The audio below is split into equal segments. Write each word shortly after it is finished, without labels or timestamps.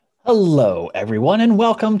Hello, everyone, and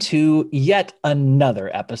welcome to yet another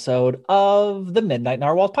episode of the Midnight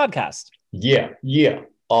Narwhal podcast. Yeah.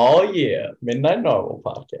 Oh, yeah. Midnight Narwhal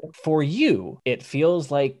podcast. For you, it feels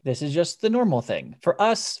like this is just the normal thing. For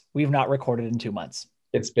us, we've not recorded in 2 months.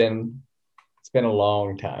 It's been a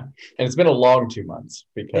long time. And it's been a long 2 months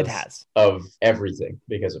It because has. of everything.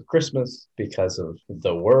 Because of Christmas, because of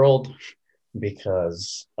the world,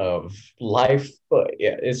 because of life. But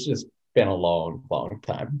yeah, it's just been a long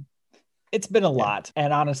time. It's been a lot.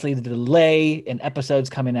 And honestly, the delay in episodes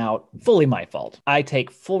coming out, fully my fault. I take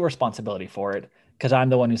full responsibility for it because I'm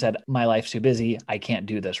the one who said, my life's too busy. I can't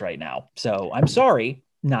do this right now. So I'm sorry.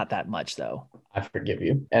 Not that much, though. I forgive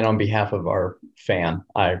you. And on behalf of our fan,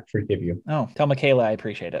 I forgive you. Oh, tell Michaela I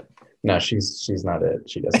appreciate it. No, she's not it.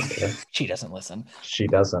 She doesn't care. She doesn't listen. She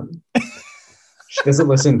doesn't. She doesn't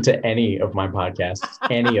listen to any of my podcasts,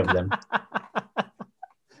 any of them.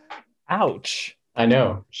 Ouch. I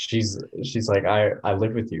know. She's like, I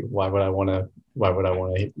live with you. Why would I want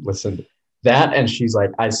to listen to that? And she's like,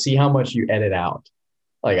 I see how much you edit out.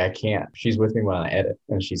 Like, I can't. She's with me when I edit.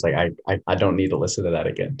 And she's like, I don't need to listen to that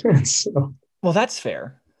again. So, Well, that's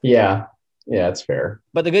fair. yeah, it's fair.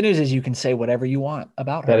 But the good news is you can say whatever you want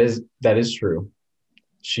about her. That is true.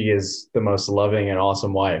 She is the most loving and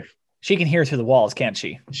awesome wife. She can hear through the walls, can't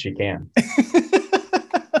she? She can.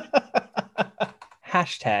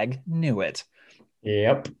 Hashtag knew it.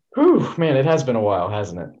 Yep. Whew, man, it has been a while,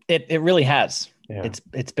 hasn't it? It really has. Yeah.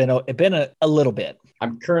 It's been a little bit.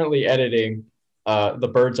 I'm currently editing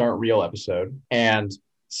the Birds Aren't Real episode, and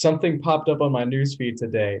something popped up on my newsfeed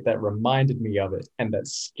today that reminded me of it, and that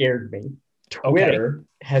scared me. Twitter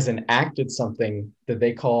has enacted something that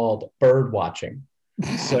they called bird watching.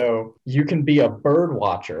 So you can be a bird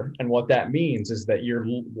watcher, and what that means is that you're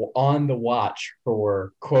on the watch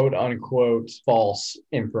for quote unquote false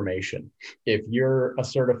information. If you're a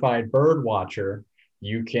certified bird watcher,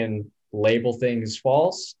 you can label things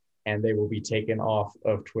false and they will be taken off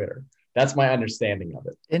of Twitter. That's my understanding of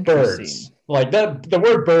it. Interesting. Birds. Like that, the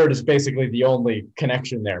word bird is basically the only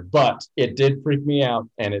connection there, but it did freak me out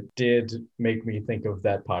and it did make me think of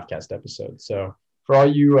that podcast episode. So for all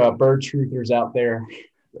you bird truthers out there,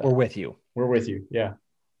 we're with you. We're with you. Yeah.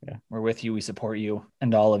 We're with you. We support you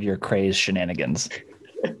and all of your crazed shenanigans,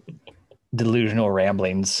 delusional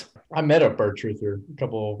ramblings. I met a bird truther a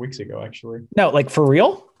couple of weeks ago, actually. No, like for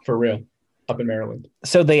real? For real. Up in Maryland.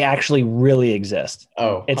 So they actually really exist.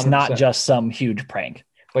 Oh, 100%. It's not just some huge prank.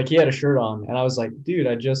 Like he had a shirt on and I was like, dude,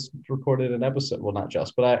 I just recorded an episode. Well, not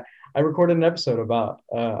just, but I recorded an episode about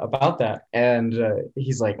that. And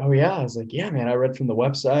he's like, oh yeah. I was like, yeah, man, I read from the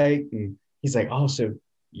website. And he's like, oh, so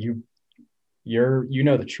you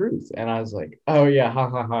know the truth. And I was like, oh yeah,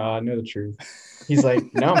 I know the truth. He's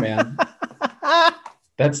like, no, man,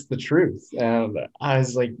 that's the truth. And I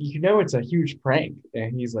was like, it's a huge prank.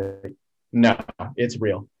 And he's like, no, it's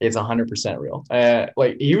real. It's 100% real.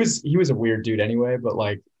 Like he was a weird dude anyway, but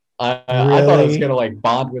like I thought I was gonna like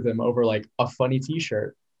bond with him over like a funny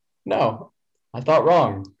T-shirt. No, I thought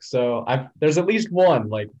wrong. So there's at least one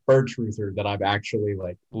like bird truther that I've actually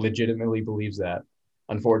like legitimately believes that,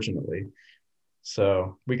 unfortunately.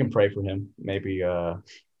 So we can pray for him. Maybe the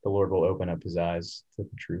Lord will open up his eyes to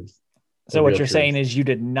the truth. So what you're saying is you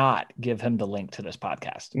did not give him the link to this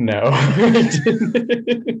podcast. No, I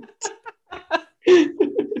didn't.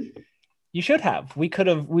 You should have. We could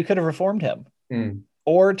have reformed him,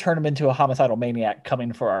 or turned him into a homicidal maniac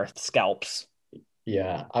coming for our scalps.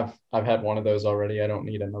 Yeah, I've had one of those already. I don't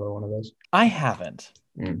need another one of those. I haven't.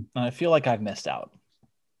 And I feel like I've missed out.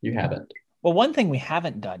 You haven't. Well, one thing we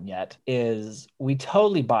haven't done yet is we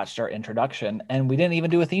totally botched our introduction, and we didn't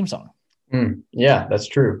even do a theme song. Yeah, that's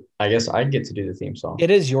true. I guess I get to do the theme song.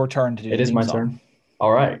 It is your turn to do. It is my turn.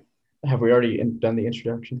 All right. Have we already done the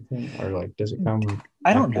introduction thing, or like does it come?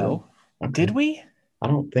 I don't know. Okay. Did we? I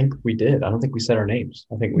don't think we did. I don't think we said our names.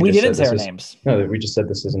 I think we didn't say our names. No, we just said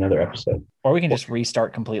this is another episode. Or we can just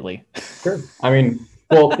restart completely. Sure. I mean,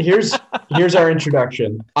 well, here's our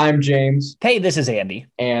introduction. I'm James. Hey, this is Andy.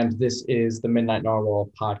 And this is the Midnight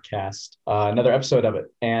Narwhal podcast. Another episode of it.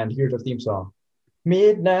 And here's our theme song.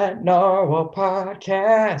 Midnight Narwhal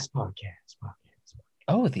podcast.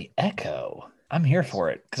 Oh, the echo. I'm here for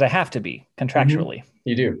it because I have to be contractually. Mm-hmm.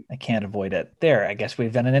 You do. I can't avoid it. There, I guess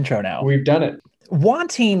we've done an intro now. We've done it.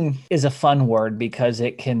 Wanting is a fun word because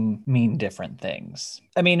it can mean different things.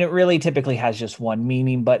 I mean, it really typically has just one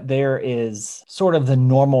meaning, but there is sort of the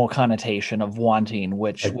normal connotation of wanting,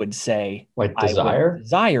 which would say, like desire? I would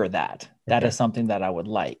desire that. That is something that I would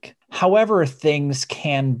like. However, things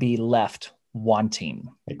can be left wanting.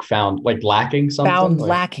 Like found, like lacking something? Found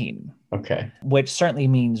lacking. Okay. which certainly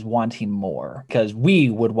means wanting more, because we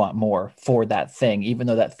would want more for that thing, even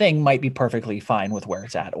though that thing might be perfectly fine with where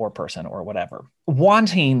it's at or person or whatever.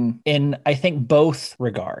 Wanting, in I think both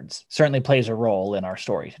regards, certainly plays a role in our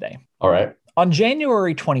story today. All right. On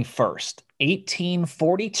January 21st,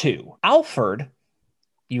 1842, Alfred,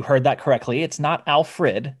 you heard that correctly, it's not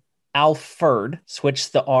Alfred, Alfred,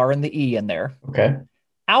 switch the R and the E in there. Okay.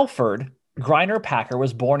 Alfred Griner Packer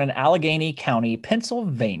was born in Allegheny County,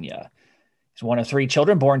 Pennsylvania. He's one of three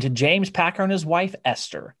children born to James Packer and his wife,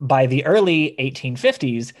 Esther. By the early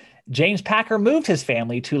 1850s, James Packer moved his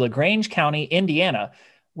family to LaGrange County, Indiana,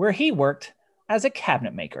 where he worked as a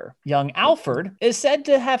cabinet maker. Young Alfred is said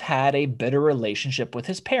to have had a bitter relationship with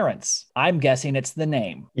his parents. I'm guessing it's the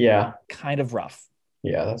name. Yeah. Kind of rough.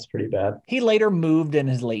 Yeah, that's pretty bad. He later moved in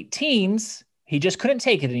his late teens. He just couldn't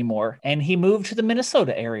take it anymore, and he moved to the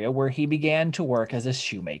Minnesota area where he began to work as a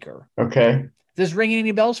shoemaker. Okay. Is this ringing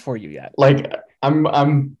any bells for you yet? Like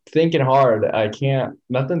I'm thinking hard. I can't.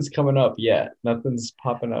 Nothing's coming up yet. Nothing's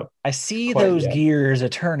popping up. I see Quite those yet. gears a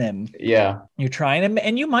turning. Yeah. You're trying to,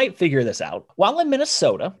 and you might figure this out. While in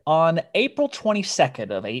Minnesota, on April 22nd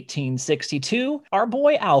of 1862, our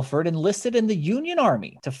boy Alfred enlisted in the Union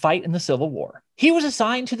Army to fight in the Civil War. He was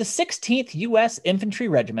assigned to the 16th U.S. Infantry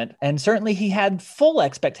Regiment, and certainly he had full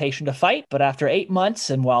expectation to fight, but after 8 months,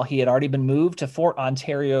 and while he had already been moved to Fort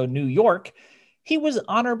Ontario, New York, he was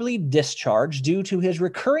honorably discharged due to his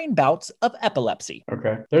recurring bouts of epilepsy.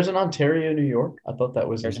 Okay. There's an Ontario, New York. I thought that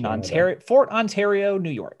was There's in an Canada. Fort Ontario, New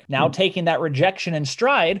York. Now taking that rejection in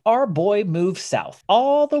stride, our boy moved south,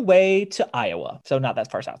 all the way to Iowa. So not that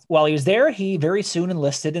far south. While he was there, he very soon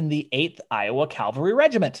enlisted in the 8th Iowa Cavalry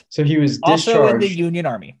Regiment, So he was also discharged. in the Union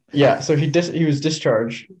Army. Yeah. So he was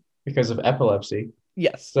discharged because of epilepsy.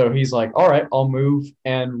 Yes. So he's like, all right, I'll move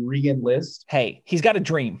and re-enlist. Hey, he's got a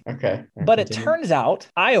dream. Okay. But it Continue. turns out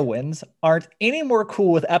Iowans aren't any more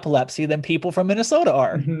cool with epilepsy than people from Minnesota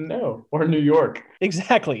are. No, or New York.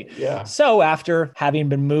 Exactly. Yeah. So after having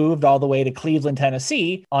been moved all the way to Cleveland,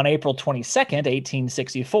 Tennessee on April 22nd,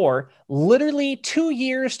 1864, literally 2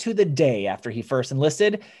 years to the day after he first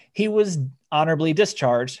enlisted, he was honorably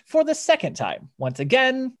discharged for the second time. Once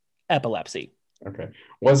again, epilepsy. Okay.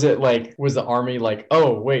 Was the army like,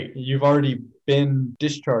 oh, wait, you've already been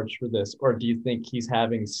discharged for this? Or do you think he's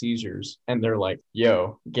having seizures and they're like,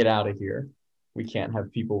 yo, get out of here. We can't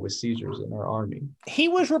have people with seizures in our army. He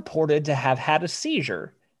was reported to have had a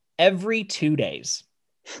seizure every 2 days.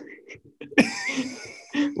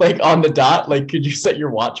 Like on the dot? Like, could you set your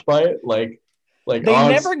watch by it? Like They oh,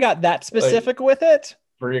 never got that specific with it.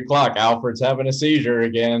 3:00, Alfred's having a seizure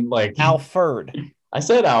again. Like Alfred. I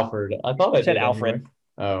said Alfred. I thought I said did Alfred. Anyway.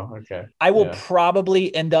 Oh, okay. I will Yeah.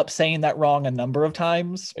 probably end up saying that wrong a number of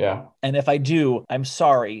times. Yeah. And if I do, I'm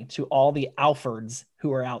sorry to all the Alfreds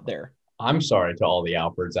who are out there. I'm sorry to all the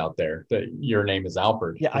Alfreds out there that your name is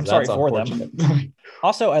Alfred. Yeah, I'm 'cause sorry that's for them. unfortunate.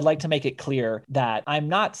 Also, I'd like to make it clear that I'm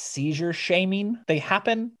not seizure shaming. They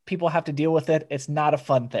happen. People have to deal with it. It's not a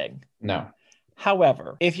fun thing. No.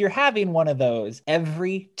 However, if you're having one of those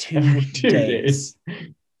every 2 Every 2 days,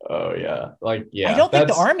 Oh yeah. Like yeah. I don't think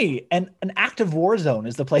the that's- army and an active war zone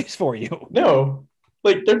is the place for you. No.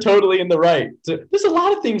 Like they're totally in the right. There's a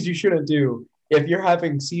lot of things you shouldn't do if you're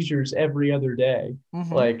having seizures every other day.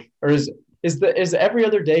 Mhm. Like, or is every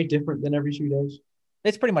other day different than every 2 days?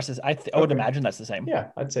 It's pretty much this. I would Okay. imagine that's the same. Yeah,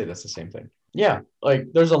 I'd say that's the same thing. Yeah,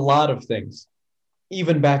 like there's a lot of things.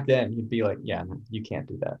 Even back then, you'd be like, yeah, no, you can't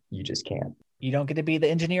do that. You just can't. You don't get to be the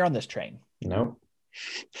engineer on this train. No.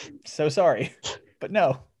 So sorry, but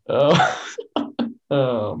no. Oh,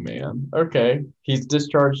 oh man. Okay, he's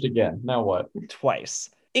discharged again. Now what? Twice.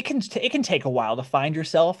 It can take a while to find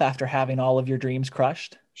yourself after having all of your dreams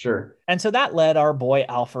crushed. Sure. And so that led our boy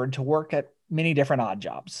Alfred to work at many different odd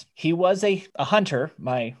jobs. He was a hunter.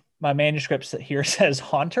 My manuscript here says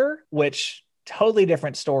haunter, which totally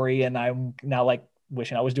different story. And I'm now like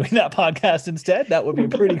wishing I was doing that podcast instead. That would be a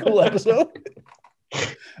pretty cool episode.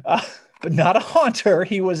 But not a haunter.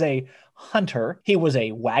 He was a hunter. He was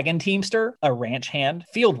a wagon teamster, a ranch hand,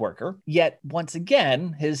 field worker. Yet once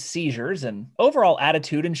again, his seizures and overall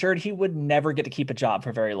attitude ensured he would never get to keep a job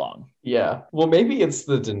for very long. Yeah. Well, maybe it's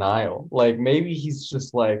the denial. Like maybe he's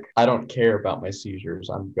just like, I don't care about my seizures.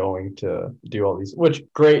 I'm going to do all these, which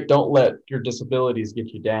great. Don't let your disabilities get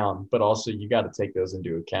you down, but also you got to take those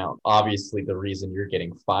into account. Obviously, the reason you're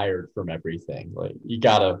getting fired from everything, like you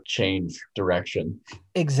got to change direction.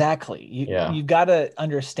 Exactly. You got to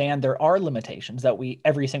understand there are limitations that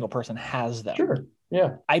every single person has them. Sure.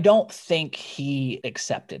 Yeah. I don't think he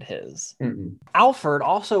accepted his. Mm-mm. Alfred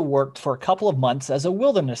also worked for a couple of months as a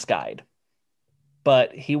wilderness guide,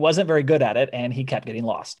 but he wasn't very good at it and he kept getting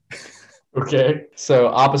lost. Okay. So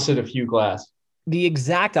opposite of Hugh Glass. The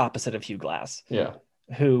exact opposite of Hugh Glass, Yeah.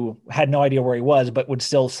 who had no idea where he was, but would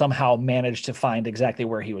still somehow manage to find exactly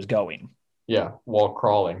where he was going. Yeah. While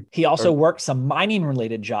crawling. He also worked some mining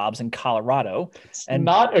related jobs in Colorado. It's And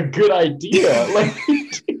not a good idea. Like,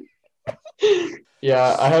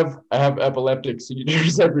 yeah, I have epileptic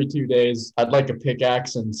seizures every 2 days. I'd like a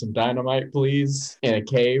pickaxe and some dynamite, please, in a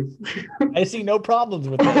cave I see no problems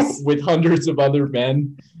with this. with hundreds of other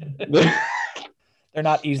men. They're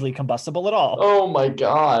not easily combustible at all. Oh my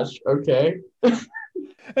gosh. Okay.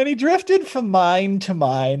 And he drifted from mine to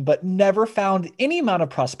mine, but never found any amount of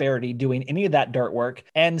prosperity doing any of that dirt work.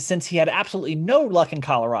 And since he had absolutely no luck in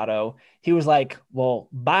Colorado, he was like, well,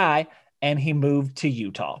 bye. And he moved to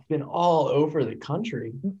Utah. Been all over the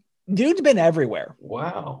country. Dude's been everywhere.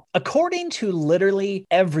 Wow. According to literally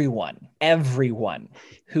everyone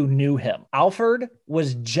who knew him, Alfred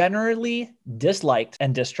was generally disliked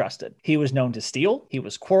and distrusted. He was known to steal, he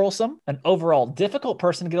was quarrelsome, an overall difficult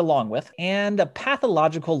person to get along with, and a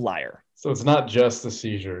pathological liar. So it's not just the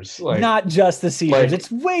seizures. Not just the seizures.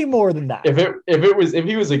 It's way more than that. If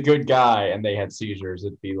he was a good guy and they had seizures,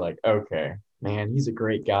 it'd be like, okay, man, he's a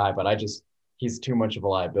great guy, but he's too much of a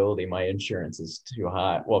liability. My insurance is too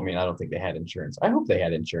high. Well, I mean, I don't think they had insurance. I hope they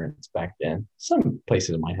had insurance back then. Some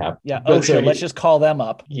places might have. Yeah. OSHA, let's just call them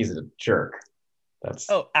up. He's a jerk.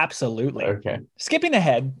 Oh, absolutely. Okay. Skipping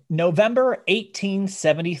ahead, November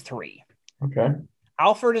 1873. Okay.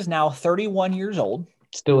 Alfred is now 31 years old.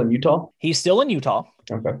 Still in Utah? He's still in Utah.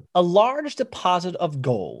 Okay. A large deposit of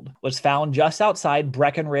gold was found just outside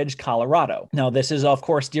Breckenridge, Colorado. Now, this is, of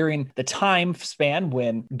course, during the time span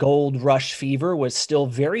when gold rush fever was still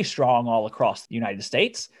very strong all across the United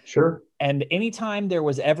States. Sure. And anytime there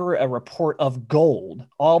was ever a report of gold,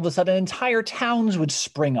 all of a sudden entire towns would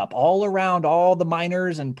spring up all around, all the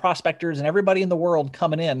miners and prospectors and everybody in the world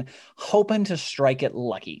coming in, hoping to strike it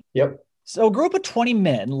lucky. Yep. So a group of 20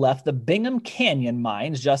 men left the Bingham Canyon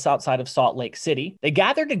mines just outside of Salt Lake City. They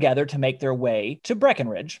gathered together to make their way to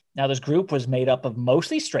Breckenridge. Now, this group was made up of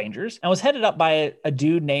mostly strangers and was headed up by a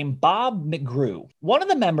dude named Bob McGrew. One of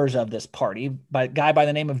the members of this party, a guy by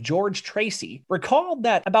the name of George Tracy, recalled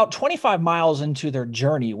that about 25 miles into their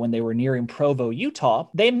journey when they were nearing Provo, Utah,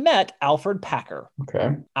 they met Alfred Packer.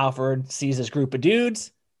 Okay. Alfred sees this group of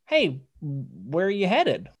dudes. Hey, where are you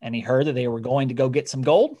headed? And he heard that they were going to go get some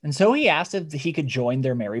gold. And so he asked if he could join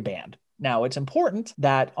their merry band. Now, it's important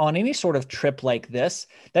that on any sort of trip like this,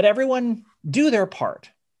 that everyone do their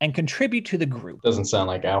part and contribute to the group. Doesn't sound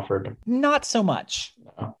like Alfred. Not so much.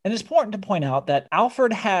 No. And it's important to point out that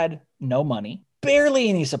Alfred had no money, barely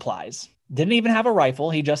any supplies. Didn't even have a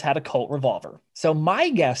rifle. He just had a Colt revolver. So my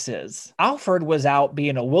guess is Alfred was out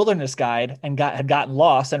being a wilderness guide and had gotten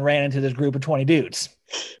lost and ran into this group of 20 dudes.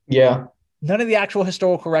 Yeah. None of the actual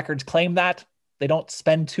historical records claim that. They don't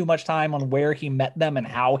spend too much time on where he met them and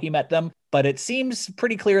how he met them. But it seems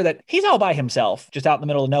pretty clear that he's all by himself, just out in the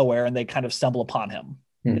middle of nowhere, and they kind of stumble upon him.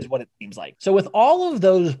 Is what it seems like. So with all of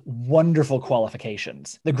those wonderful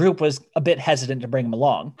qualifications, the group was a bit hesitant to bring him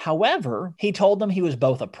along. However, he told them he was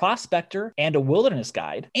both a prospector and a wilderness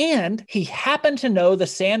guide, and he happened to know the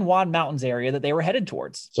San Juan Mountains area that they were headed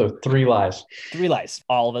towards. So 3 lies. 3 lies.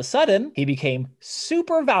 All of a sudden, he became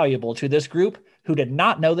super valuable to this group who did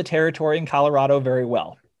not know the territory in Colorado very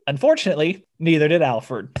well. Unfortunately, neither did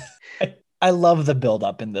Alfred. I love the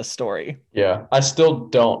buildup in this story. Yeah, I still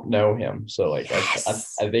don't know him. So, like,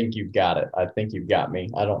 yes. I think you've got it. I think you've got me.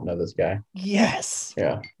 I don't know this guy. Yes.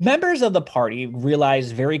 Yeah. Members of the party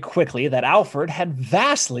realized very quickly that Alfred had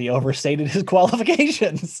vastly overstated his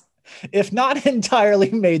qualifications, if not entirely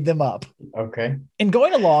made them up. Okay. In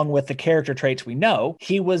going along with the character traits we know,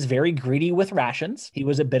 he was very greedy with rations. He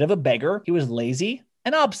was a bit of a beggar. He was lazy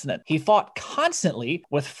and obstinate. He fought constantly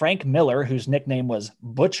with Frank Miller, whose nickname was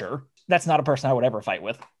Butcher. That's not a person I would ever fight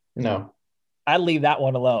with. No. I'd leave that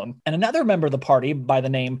one alone. And another member of the party by the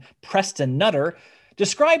name Preston Nutter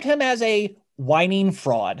described him as a whining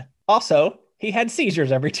fraud. Also, he had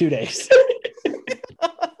seizures every 2 days.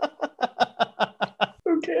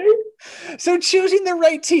 Okay. So choosing the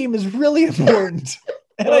right team is really important.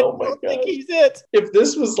 And I don't think he's it. If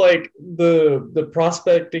this was like the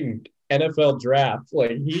prospecting NFL draft,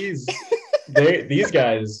 like these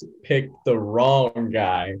guys picked the wrong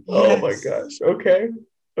guy. Yes. Oh my gosh.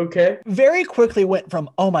 Okay. Very quickly went from,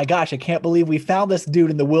 oh my gosh, I can't believe we found this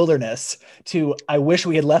dude in the wilderness to, I wish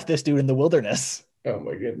we had left this dude in the wilderness. Oh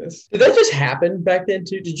my goodness. Did that just happen back then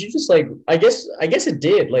too? Did you just I guess it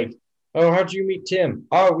did. Like, oh, how'd you meet Tim?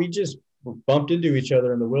 Oh, we just bumped into each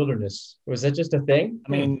other in the wilderness. Was that just a thing?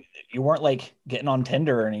 I mean, you weren't like getting on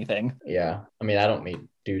Tinder or anything. Yeah. I mean, I don't meet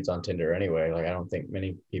dudes on Tinder anyway. Like, I don't think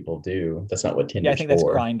many people do. That's not what Yeah, I Tinder's think that's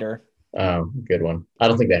for. Grindr. Good one. I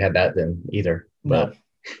don't think they had that then either. No. But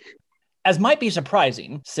As might be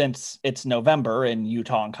surprising, since it's November in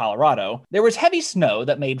Utah and Colorado, there was heavy snow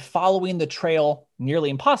that made following the trail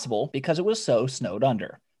nearly impossible because it was so snowed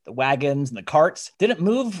under. The wagons and the carts didn't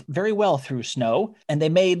move very well through snow, and they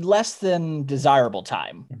made less than desirable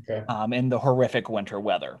time okay. in the horrific winter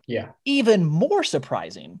weather. Yeah. Even more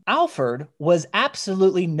surprising, Alfred was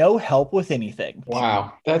absolutely no help with anything.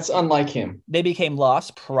 Wow. That's unlike him. They became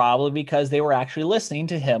lost probably because they were actually listening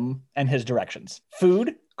to him and his directions.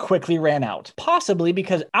 Food quickly ran out, possibly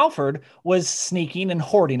because Alfred was sneaking and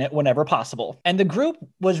hoarding it whenever possible. And the group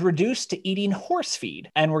was reduced to eating horse feed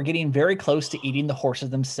and were getting very close to eating the horses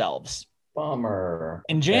themselves. Bummer.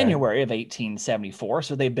 In January of 1874,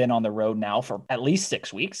 so they've been on the road now for at least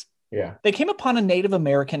 6 weeks, Yeah. they came upon a Native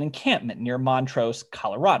American encampment near Montrose,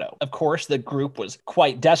 Colorado. Of course, the group was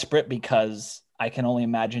quite desperate because I can only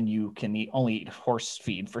imagine you can only eat horse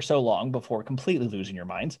feed for so long before completely losing your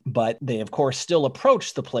minds. But they, of course, still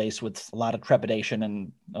approached the place with a lot of trepidation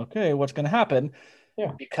and, okay, what's going to happen?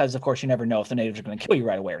 Yeah. Because, of course, you never know if the natives are going to kill you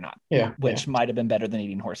right away or not. Yeah. Which might have been better than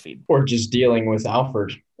eating horse feed. Or just dealing with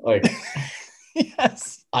Alfred. Like,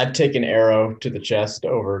 Yes. I'd take an arrow to the chest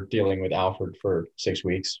over dealing with Alfred for 6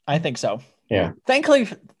 weeks. I think so. Yeah. Thankfully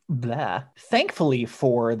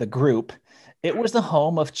for the group, it was the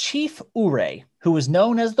home of Chief Ouray, who was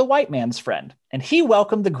known as the white man's friend, and he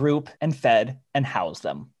welcomed the group and fed and housed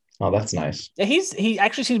them. Oh, that's nice. He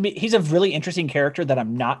actually seems to be, he's a really interesting character that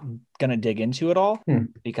I'm not going to dig into at all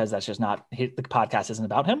because that's just not, the podcast isn't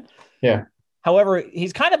about him. Yeah. However,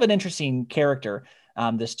 he's kind of an interesting character,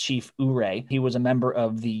 this Chief Ouray. He was a member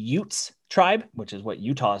of the Utes tribe, which is what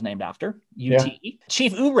Utah is named after, UTE. Yeah.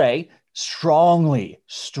 Chief Ouray strongly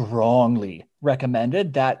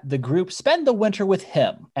recommended that the group spend the winter with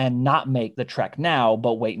him and not make the trek now,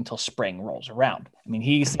 but wait until spring rolls around. I mean,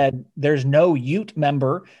 he said there's no Ute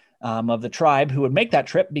member of the tribe who would make that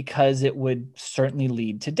trip because it would certainly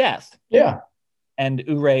lead to death. Yeah. And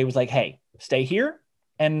Ouray was like, hey, stay here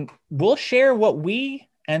and we'll share what we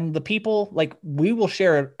and the people, like, we will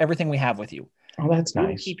share everything we have with you. Oh, that's nice.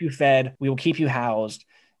 We will keep you fed. We will keep you housed.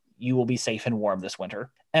 You will be safe and warm this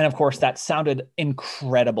winter. And of course, that sounded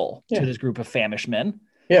incredible to this group of famished men.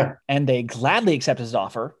 Yeah. And they gladly accepted his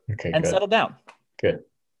offer and settled down. Good.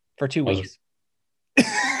 For 2 weeks.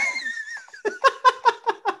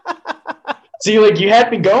 See, like, you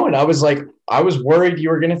had me going. I was worried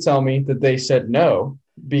you were going to tell me that they said no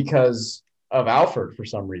because of Alfred for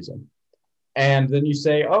some reason. And then you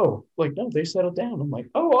say, oh, like, no, they settled down. I'm like,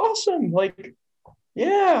 oh, awesome. Like,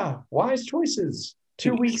 yeah, wise choices.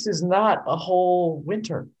 2 weeks is not a whole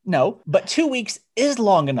winter. No, but 2 weeks is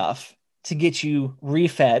long enough to get you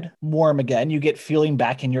refed, warm again. You get feeling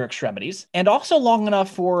back in your extremities. And also long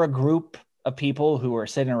enough for a group of people who are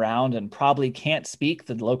sitting around and probably can't speak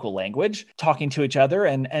the local language, talking to each other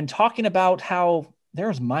and talking about how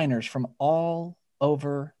there's miners from all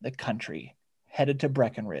over the country headed to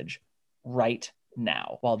Breckenridge right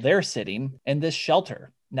now while they're sitting in this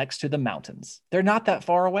shelter next to the mountains. They're not that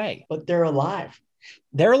far away. But they're alive.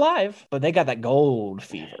 They're alive, but they got that gold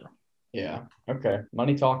fever. Yeah. Okay.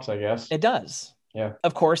 Money talks, I guess. It does. Yeah.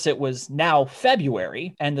 Of course, it was now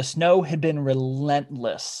February, and the snow had been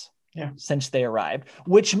relentless since they arrived,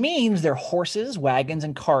 which means their horses, wagons,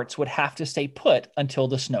 and carts would have to stay put until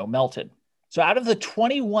the snow melted. So out of the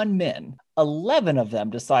 21 men, 11 of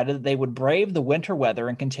them decided that they would brave the winter weather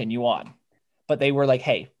and continue on. But they were like,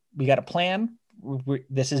 hey, we got a plan.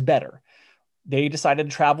 This is better. They decided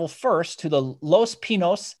to travel first to the Los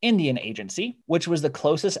Pinos Indian Agency, which was the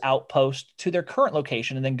closest outpost to their current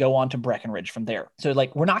location, and then go on to Breckenridge from there. So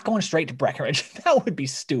like, we're not going straight to Breckenridge. That would be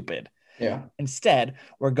stupid. Yeah. Instead,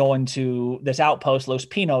 we're going to this outpost, Los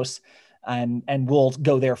Pinos, and we'll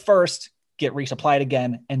go there first, get resupplied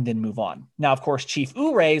again, and then move on. Now, of course, Chief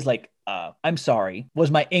Ouray is like, I'm sorry.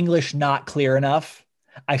 Was my English not clear enough?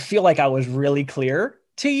 I feel like I was really clear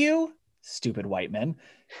to you. Stupid white men.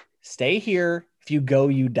 Stay here. If you go,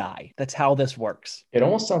 you die. That's how this works. It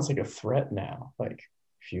almost sounds like a threat now. Like,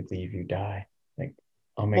 if you leave, you die. Like,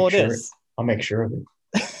 I'll make sure of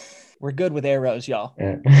it. We're good with arrows, y'all.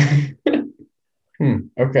 Yeah.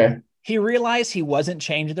 Okay. He realized he wasn't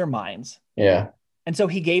changing their minds. Yeah. And so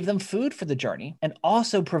he gave them food for the journey and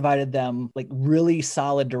also provided them like really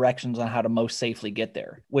solid directions on how to most safely get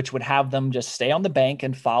there, which would have them just stay on the bank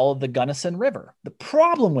and follow the Gunnison River. The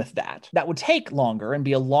problem with that would take longer and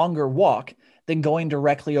be a longer walk than going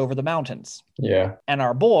directly over the mountains. Yeah. And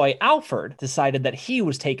our boy, Alfred, decided that he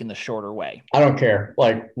was taking the shorter way. I don't care.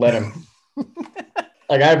 Like, let him.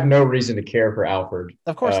 like I have no reason to care for Alfred.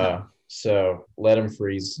 Of course not. So let him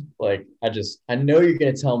freeze. Like I know you're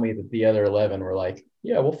gonna tell me that the other 11 were like,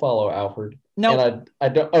 yeah, we'll follow Alfred. No, And I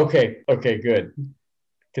don't. Okay, good.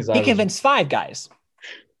 Because he convinced 5 guys.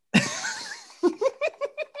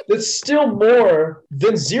 That's still more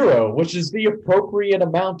than 0, which is the appropriate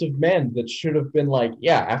amount of men that should have been like,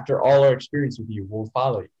 yeah, after all our experience with you, we'll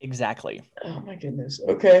follow you. Exactly. Oh my goodness.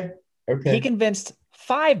 Okay. He convinced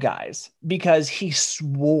 5 guys because he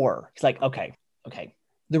swore. He's like, okay.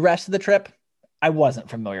 The rest of the trip, I wasn't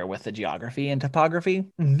familiar with the geography and topography.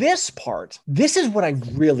 This is what I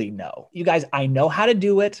really know. You guys, I know how to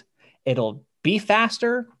do it. It'll be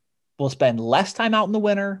faster. We'll spend less time out in the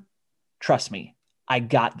winter. Trust me, I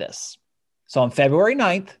got this. So on February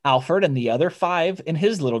 9th, Alfred and the other 5 in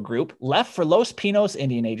his little group left for Los Pinos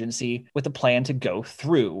Indian Agency with a plan to go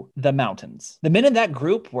through the mountains. The men in that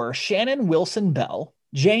group were Shannon Wilson Bell,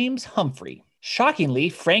 James Humphrey, shockingly,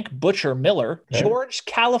 Frank Butcher Miller, Okay. George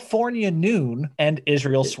California Noon, and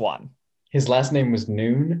Israel Swan. His last name was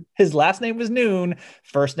Noon? His last name was Noon.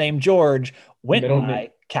 First name George. Went Middle by name.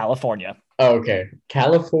 California. Oh, okay.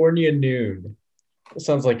 California Noon. That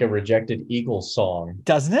sounds like a rejected Eagles song.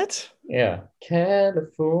 Doesn't it? Yeah.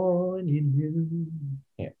 California Noon.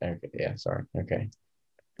 Yeah. Okay. Yeah. Sorry. Okay.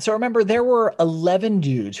 So remember, there were 11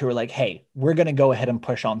 dudes who were like, hey, we're going to go ahead and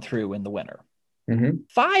push on through in the winter. Mm-hmm.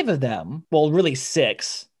 5 of them, well, really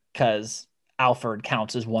 6, because Alfred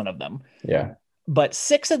counts as one of them. Yeah. But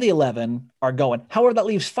 6 of the 11 are going. However, that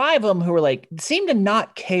leaves 5 of them who are like, seem to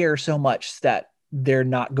not care so much that they're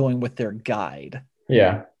not going with their guide.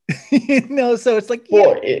 Yeah. So it's like,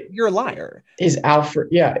 yeah, you're a liar. Is Alfred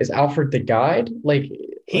the guide?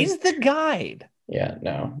 He's the guide. Yeah,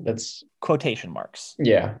 no, that's quotation marks.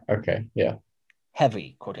 Yeah. Okay. Yeah.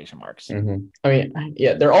 Heavy quotation marks. Mm-hmm. I mean,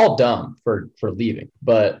 yeah, they're all dumb for leaving,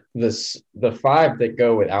 but the 5 that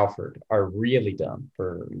go with Alfred are really dumb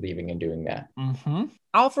for leaving and doing that. Mm-hmm.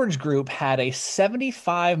 Alfred's group had a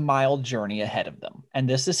 75-mile journey ahead of them, and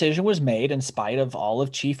this decision was made in spite of all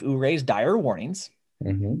of Chief Uray's dire warnings.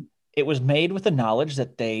 Mm-hmm. It was made with the knowledge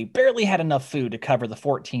that they barely had enough food to cover the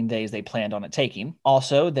 14 days they planned on it taking.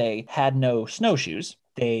 Also, they had no snowshoes.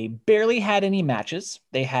 They barely had any matches.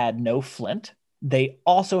 They had no flint. They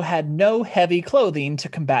also had no heavy clothing to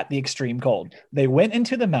combat the extreme cold. They went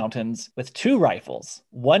into the mountains with 2 rifles,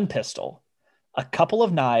 1 pistol, a couple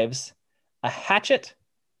of knives, a hatchet,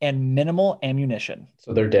 and minimal ammunition.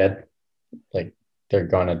 So they're dead. Like, they're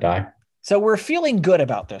gonna die. So we're feeling good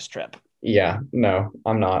about this trip. Yeah, no,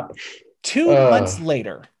 I'm not. 2 months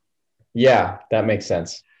later. Yeah, that makes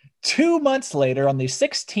sense. 2 months later, on the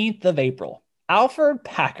 16th of April, Alfred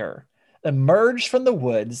Packer emerged from the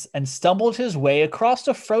woods and stumbled his way across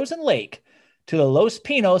a frozen lake to the Los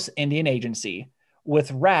Pinos Indian Agency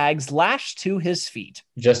with rags lashed to his feet.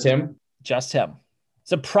 Just him? Just him.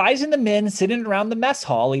 Surprising the men sitting around the mess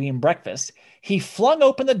hall eating breakfast, he flung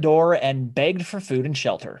open the door and begged for food and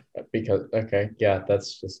shelter. Because, okay, yeah,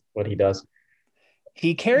 that's just what he does.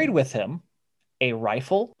 He carried with him a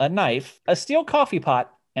rifle, a knife, a steel coffee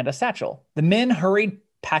pot, and a satchel. The men hurried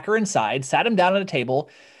Packer inside, sat him down at a table,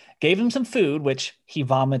 gave him some food, which he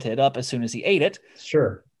vomited up as soon as he ate it.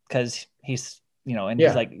 Sure. Because he's,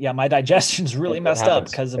 he's like, yeah, my digestion's really messed up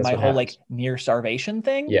because of my whole near starvation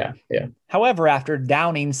thing. Yeah. However, after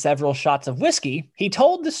downing several shots of whiskey, he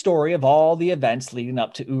told the story of all the events leading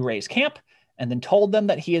up to Uray's camp, and then told them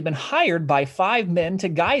that he had been hired by 5 men to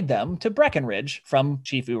guide them to Breckenridge from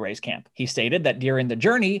Chief Uray's camp. He stated that during the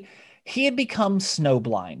journey, he had become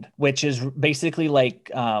snowblind, which is basically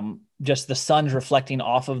like just the sun's reflecting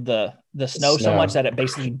off of the snow so much that it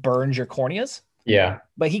basically burns your corneas. Yeah.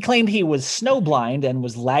 But he claimed he was snowblind and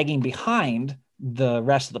was lagging behind the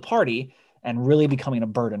rest of the party and really becoming a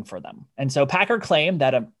burden for them. And so Packer claimed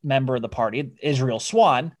that a member of the party, Israel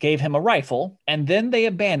Swan, gave him a rifle, and then they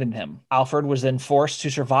abandoned him. Alfred was then forced to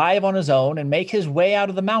survive on his own and make his way out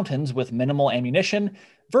of the mountains with minimal ammunition,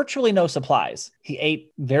 virtually no supplies. He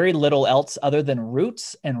ate very little else other than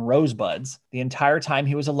roots and rosebuds the entire time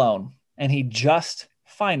he was alone. And he just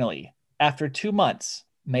finally, after 2 months,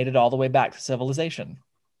 made it all the way back to civilization.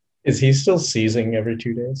 Is he still seizing every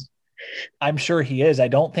 2 days? I'm sure he is. I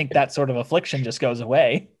don't think that sort of affliction just goes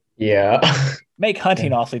away. Yeah. Make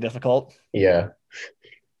hunting awfully difficult. Yeah.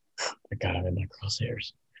 I got him in my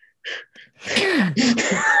crosshairs.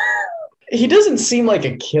 He doesn't seem like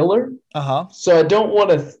a killer. Uh-huh. So I don't want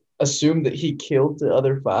to assume that he killed the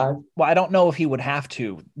other 5. Well, I don't know if he would have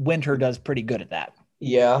to. Winter does pretty good at that.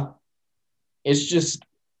 Yeah. It's just,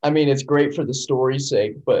 I mean, it's great for the story's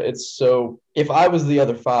sake, but it's so. If I was the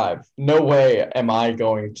other five, no way am I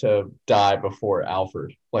going to die before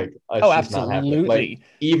Alfred. Like, Oh, it's just not happening. Like, absolutely.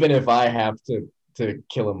 even if I have to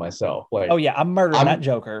kill him myself, Oh like, yeah, I'm murdering that I'm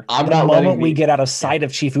Joker I'm the not letting moment we the get out of yeah sight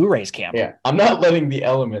of Chief Urey's camp. yeah I'm not letting the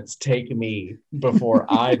elements take me before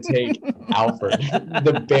I take Alfred,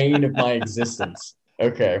 the bane of my existence.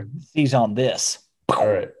 Okay, He's on this. all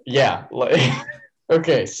right, yeah, like.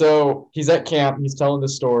 Okay, so he's at camp. He's telling the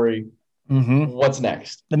story. Mm-hmm. What's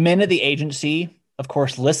next? The men at the agency, of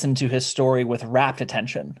course, listened to his story with rapt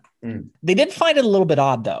attention. They did find it a little bit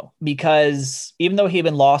odd, though, because even though he had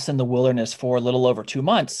been lost in the wilderness for a little over 2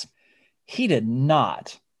 months, he did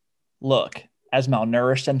not look as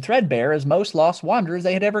malnourished and threadbare as most lost wanderers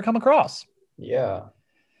they had ever come across. Yeah.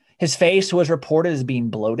 His face was reported as being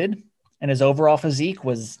bloated, and his overall physique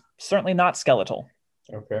was certainly not skeletal.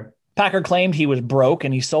 Okay. Packer claimed he was broke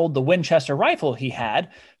and he sold the Winchester rifle he had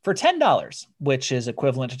for $10, which is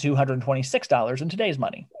equivalent to $226 in today's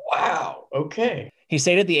money. Wow. Okay. He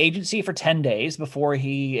stayed at the agency for 10 days before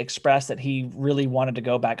he expressed that he really wanted to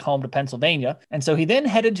go back home to Pennsylvania. And so he then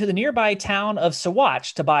headed to the nearby town of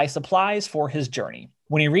Saguache to buy supplies for his journey.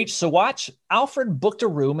 When he reached Saguache, Alfred booked a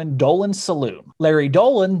room in Dolan's saloon. Larry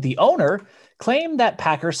Dolan, the owner, claimed that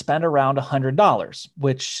Packer spent around $100,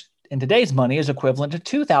 which in today's money is equivalent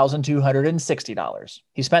to $2,260.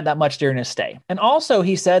 He spent that much during his stay. And also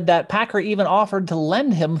he said that Packer even offered to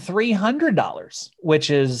lend him $300, which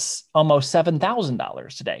is almost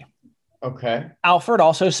 $7,000 today. Okay. Alfred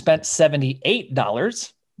also spent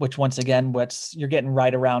 $78, which once again, you're getting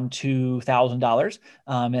right around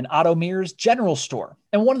 $2,000 in Otto Mears General Store.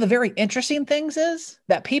 And one of the very interesting things is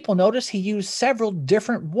that people notice he used several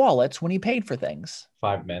different wallets when he paid for things.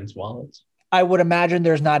 5 men's wallets. I would imagine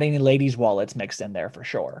there's not any ladies' wallets mixed in there for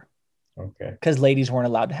sure. Okay. Because ladies weren't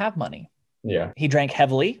allowed to have money. Yeah. He drank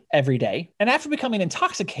heavily every day. And after becoming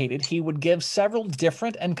intoxicated, he would give several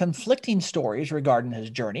different and conflicting stories regarding his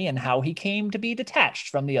journey and how he came to be detached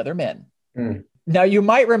from the other men. Now, you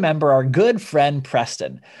might remember our good friend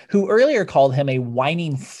Preston, who earlier called him a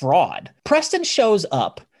whining fraud. Preston shows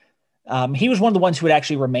up. He was one of the ones who had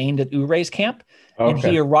actually remained at Urey's camp. Okay. And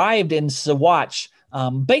he arrived in Saguache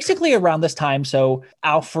basically around this time. So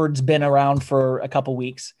Alfred's been around for a couple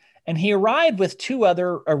weeks, and he arrived with 2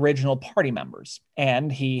 other original party members. And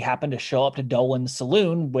he happened to show up to Dolan's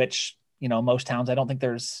saloon, which, most towns, I don't think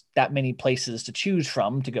there's that many places to choose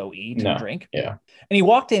from to go eat and drink. Yeah. And he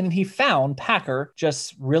walked in and he found Packer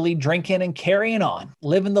just really drinking and carrying on,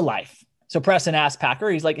 living the life. So Preston asked Packer,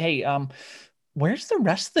 he's like, hey, where's the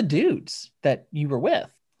rest of the dudes that you were with?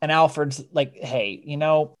 And Alfred's like, hey,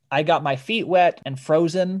 I got my feet wet and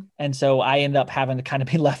frozen. And so I ended up having to kind of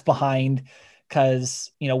be left behind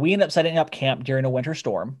because, we ended up setting up camp during a winter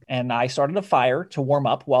storm. And I started a fire to warm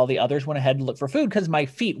up while the others went ahead and looked for food because my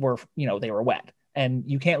feet were, they were wet. And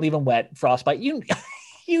you can't leave them wet, frostbite. You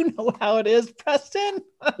know how it is, Preston.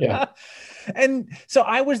 Yeah. And so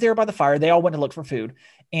I was there by the fire. They all went to look for food.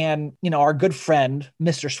 And, our good friend,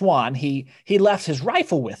 Mr. Swan, he left his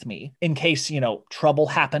rifle with me in case, trouble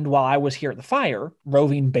happened while I was here at the fire.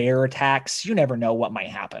 Roving bear attacks, you never know what might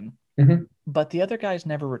happen. Mm-hmm. But the other guys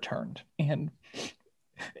never returned. And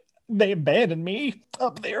they abandoned me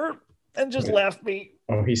up there and just left me.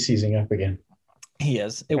 Oh, he's seizing up again. He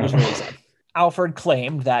is. It was really sad. Alfred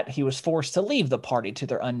claimed that he was forced to leave the party to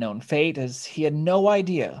their unknown fate as he had no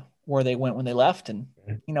idea where they went when they left. And,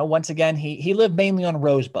 once again, he lived mainly on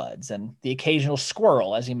rosebuds and the occasional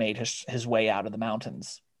squirrel as he made his way out of the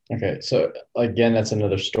mountains. Okay, so again, that's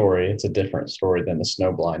another story. It's a different story than the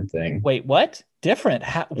snowblind thing. Wait, what? Different?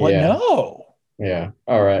 What? Yeah. No. Yeah.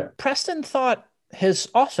 All right. Preston found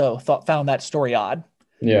that story odd.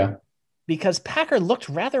 Yeah. Because Packer looked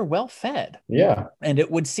rather well fed. Yeah. And it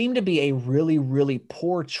would seem to be a really, really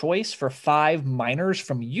poor choice for 5 miners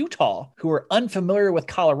from Utah who were unfamiliar with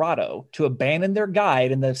Colorado to abandon their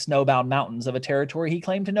guide in the snowbound mountains of a territory he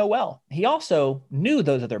claimed to know well. He also knew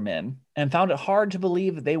those other men and found it hard to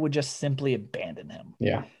believe that they would just simply abandon him.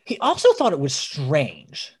 Yeah. He also thought it was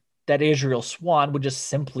strange that Israel Swan would just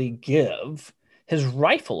simply give his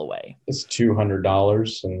rifle away. It's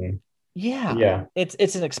 $200 and... Yeah.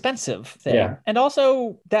 It's an expensive thing. Yeah. And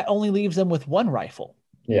also that only leaves them with 1 rifle.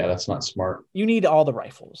 Yeah, that's not smart. You need all the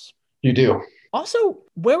rifles. You do. Also,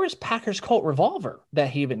 where is Packer's Colt revolver that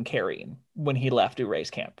he'd been carrying when he left Urey's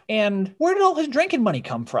camp? And where did all his drinking money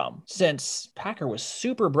come from? Since Packer was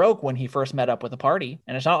super broke when he first met up with the party,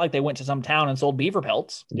 and it's not like they went to some town and sold beaver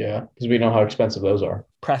pelts. Yeah, because we know how expensive those are.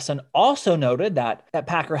 Preston also noted that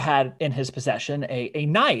Packer had in his possession a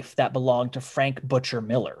knife that belonged to Frank Butcher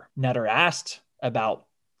Miller. Netter asked about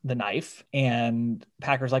the knife. And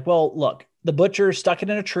Packer's like, well, look, the butcher stuck it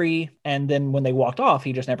in a tree. And then when they walked off,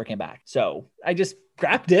 he just never came back. So I just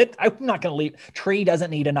grabbed it. I'm not going to leave. Tree doesn't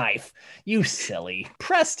need a knife. You silly.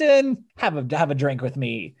 Preston, have a drink with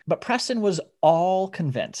me. But Preston was all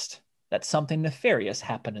convinced that something nefarious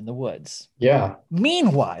happened in the woods. Yeah.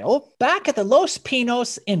 Meanwhile, back at the Los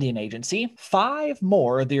Pinos Indian Agency, 5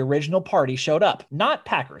 more of the original party showed up, not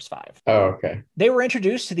Packer's 5. Oh, okay. They were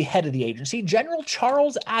introduced to the head of the agency, General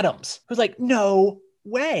Charles Adams, who's like, no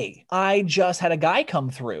way. I just had a guy come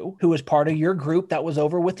through who was part of your group that was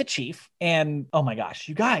over with the chief. And oh my gosh,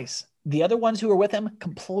 you guys, the other ones who were with him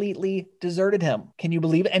completely deserted him. Can you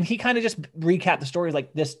believe it? And he kind of just recapped the story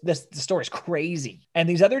like the story's crazy. And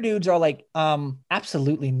these other dudes are like,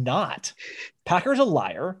 absolutely not. Packer's a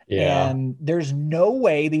liar. Yeah. And there's no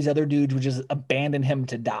way these other dudes would just abandon him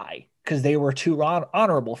to die, because they were too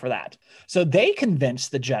honorable for that. So they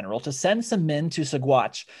convinced the general to send some men to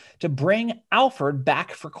Saguache to bring Alfred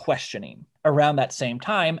back for questioning. Around that same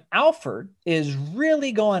time, Alfred is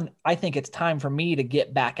really going, I think it's time for me to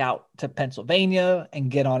get back out to Pennsylvania and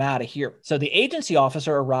get on out of here. So the agency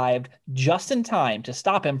officer arrived just in time to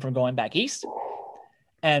stop him from going back east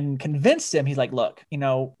and convinced him. He's like, look,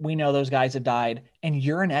 we know those guys have died and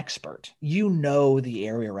you're an expert. You know the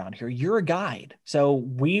area around here. You're a guide. So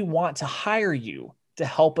we want to hire you to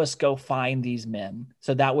help us go find these men.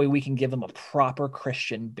 So that way we can give them a proper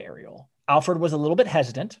Christian burial. Alfred was a little bit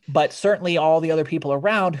hesitant, but certainly all the other people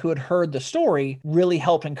around who had heard the story really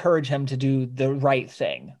helped encourage him to do the right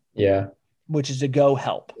thing. Yeah. Which is to go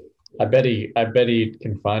help. I bet he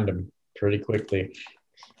can find him pretty quickly.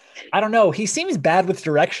 I don't know. He seems bad with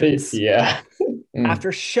directions. Yeah.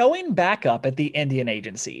 After showing back up at the Indian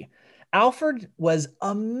Agency, Alfred was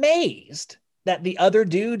amazed that the other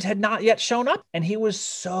dudes had not yet shown up. And he was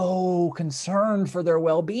so concerned for their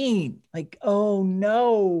well-being. Like, oh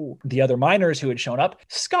no. The other miners who had shown up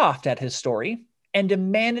scoffed at his story and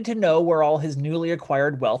demanded to know where all his newly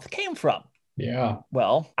acquired wealth came from. Yeah.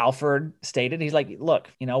 Well, Alfred stated, he's like, look,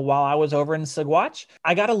 while I was over in Saguache,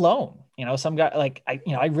 I got a loan. Some guy like,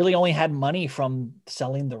 I really only had money from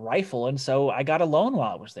selling the rifle. And so I got a loan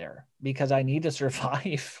while I was there because I need to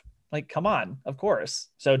survive. Like, come on, of course.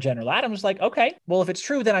 So General Adams was like, okay, well, if it's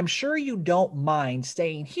true, then I'm sure you don't mind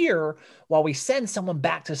staying here while we send someone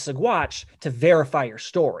back to Saguache to verify your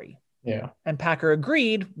story. Yeah. And Packer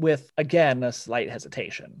agreed with, again, a slight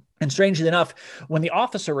hesitation. And strangely enough, when the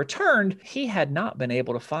officer returned, he had not been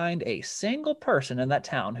able to find a single person in that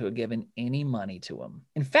town who had given any money to him.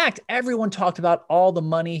 In fact, everyone talked about all the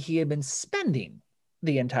money he had been spending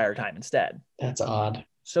the entire time instead. That's odd.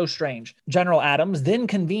 So strange. General Adams then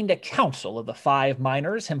convened a council of the 5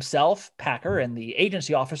 miners, himself, Packer, and the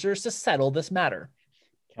agency officers to settle this matter.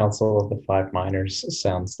 Council of the 5 miners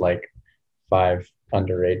sounds like 5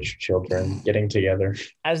 underage children getting together.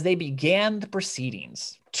 As they began the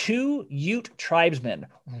proceedings, 2 Ute tribesmen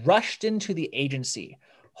rushed into the agency,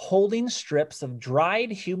 holding strips of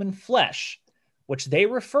dried human flesh, which they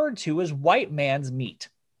referred to as white man's meat.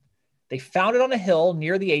 They found it on a hill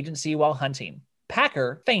near the agency while hunting.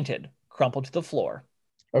 Packer fainted, crumpled to the floor.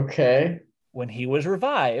 Okay. When he was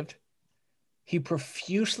revived, he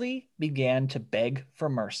profusely began to beg for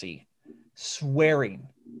mercy, swearing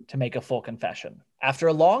to make a full confession. After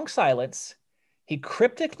a long silence, he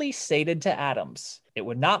cryptically stated to Adams it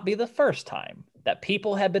would not be the first time that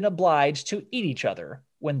people had been obliged to eat each other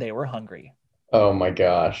when they were hungry. Oh my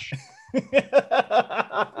gosh.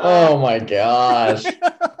 Oh my gosh.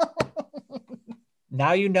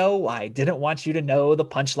 Now you know I didn't want you to know the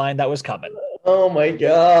punchline that was coming. Oh my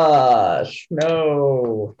gosh.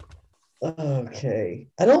 No. Okay.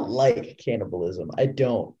 I don't like cannibalism. I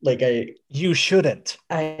don't. You shouldn't.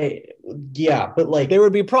 Yeah, but there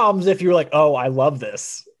would be problems if you were like, oh, I love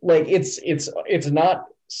this. It's not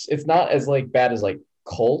as bad as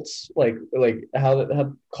cults, like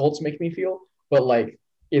how cults make me feel, but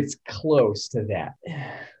it's close to that.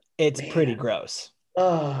 It's pretty gross.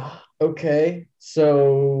 Okay.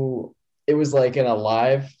 So it was an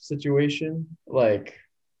alive situation,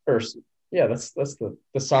 yeah, that's the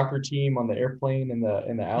soccer team on the airplane in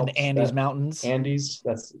the Alps. In the Andes Mountains. Andes,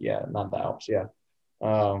 that's not the Alps, yeah.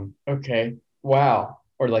 Okay. Wow.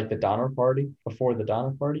 Or the Donner Party, before the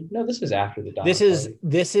Donner Party? No, this is after the Donner Party.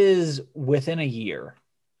 This is within a year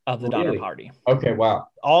of the Donner Party. Okay, wow.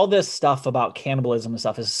 All this stuff about cannibalism and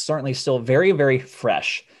stuff is certainly still very, very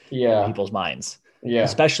fresh in people's minds. Yeah.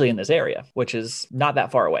 Especially in this area, which is not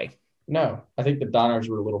that far away. No, I think the Donners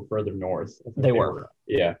were a little further north. They were.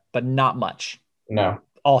 Yeah. But not much. No.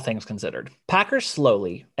 All things considered. Packer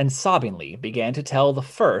slowly and sobbingly began to tell the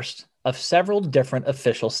first of several different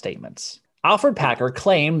official statements. Alfred Packer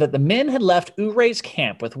claimed that the men had left Uray's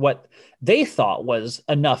camp with what they thought was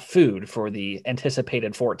enough food for the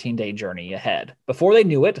anticipated 14-day journey ahead. Before they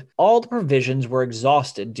knew it, all the provisions were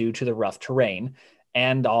exhausted due to the rough terrain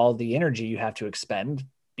and all the energy you have to expend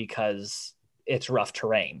because it's rough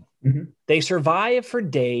terrain. Mm-hmm. They survived for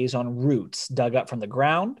days on roots dug up from the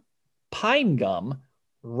ground, pine gum,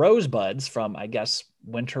 rosebuds from, I guess,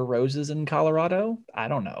 winter roses in Colorado? I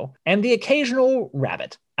don't know. And the occasional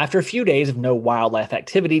rabbit. After a few days of no wildlife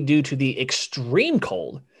activity due to the extreme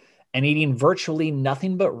cold and eating virtually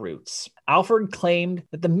nothing but roots, Alfred claimed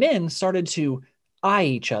that the men started to eye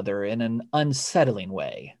each other in an unsettling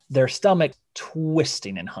way, their stomach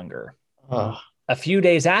twisting in hunger. A few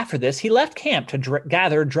days after this, he left camp to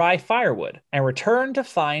gather dry firewood and returned to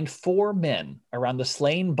find 4 men around the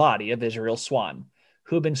slain body of Israel Swan,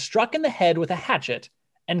 who had been struck in the head with a hatchet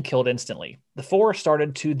and killed instantly. The 4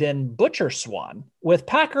 started to then butcher Swan, with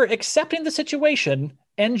Packer accepting the situation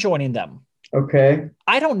and joining them. Okay.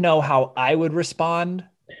 I don't know how I would respond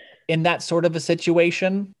in that sort of a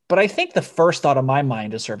situation, but I think the first thought of my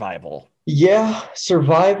mind is survival. Yeah,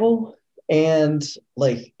 survival. And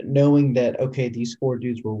like knowing that, okay, these 4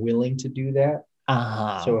 dudes were willing to do that.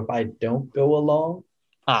 Uh-huh. So if I don't go along,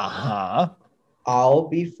 I'll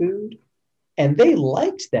be food. And they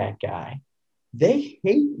liked that guy. They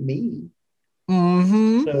hate me.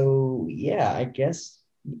 Mm-hmm. So yeah, I guess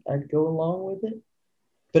I'd go along with it.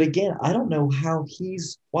 But again, I don't know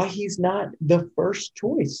why he's not the first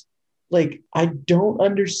choice. Like, I don't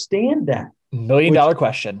understand that. $1 million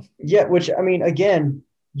question. Yeah, which I mean, again,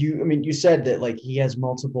 you said that like he has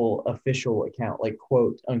multiple official account, like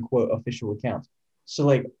quote unquote official accounts. So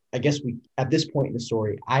like I guess we at this point in the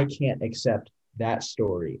story, I can't accept that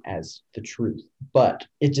story as the truth. But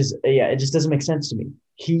it just doesn't make sense to me.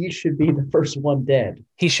 He should be the first one dead.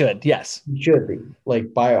 He should, yes. He should be.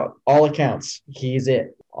 Like by all accounts, he's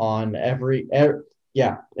it on every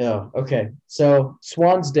yeah. Okay. So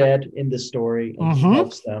Swan's dead in this story and he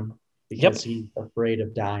helps them because he's afraid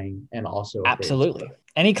of dying and also absolutely.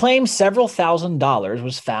 And he claims several $1,000s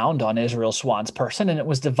was found on Israel Swan's person, and it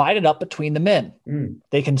was divided up between the men.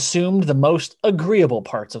 They consumed the most agreeable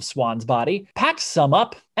parts of Swan's body, packed some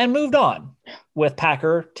up, and moved on, with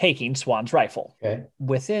Packer taking Swan's rifle. Okay.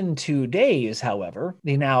 Within 2 days, however,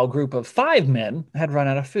 the now group of 5 men had run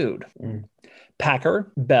out of food.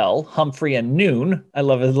 Packer, Bell, Humphrey, and Noon. I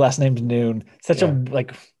love his last name's Noon. Such a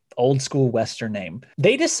old school Western name.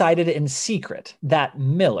 They decided in secret that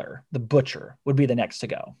Miller, the butcher, would be the next to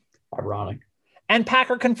go. Ironic. And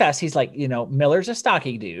Packer confessed, he's like, Miller's a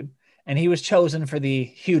stocky dude, and he was chosen for the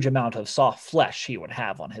huge amount of soft flesh he would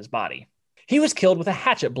have on his body. He was killed with a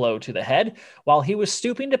hatchet blow to the head while he was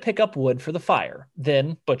stooping to pick up wood for the fire,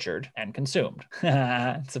 then butchered and consumed.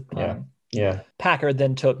 It's a pun. Yeah. Packer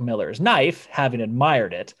then took Miller's knife, having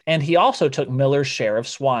admired it, and he also took Miller's share of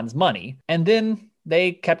Swan's money, and then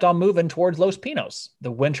they kept on moving towards Los Pinos.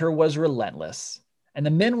 The winter was relentless, and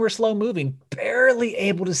the men were slow moving, barely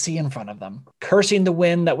able to see in front of them. Cursing the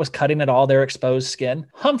wind that was cutting at all their exposed skin,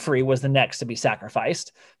 Humphrey was the next to be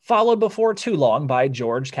sacrificed, followed before too long by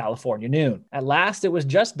George California Noon. At last, it was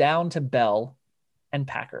just down to Bell and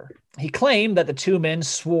Packer. He claimed that the 2 men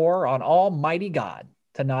swore on Almighty God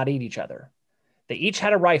to not eat each other. They each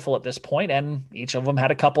had a rifle at this point, and each of them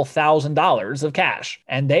had a couple $1,000s of cash.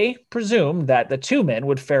 And they presumed that the 2 men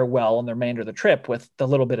would fare well on the remainder of the trip with the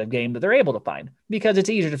little bit of game that they're able to find, because it's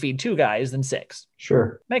easier to feed 2 guys than 6.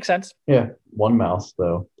 Sure. Makes sense. Yeah. 1 mouse,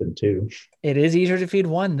 though, than 2. It is easier to feed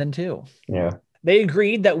 1 than 2. Yeah. They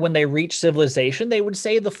agreed that when they reached civilization, they would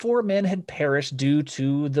say the 4 men had perished due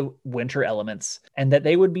to the winter elements, and that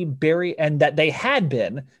they would be buried, and that they had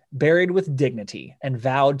been buried with dignity, and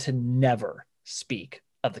vowed to never speak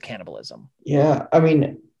of the cannibalism. Yeah, I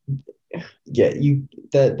mean,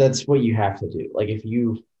 that's what you have to do. Like if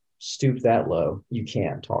you stoop that low, you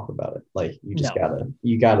can't talk about it. Like you just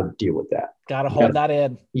gotta deal with that. Gotta hold that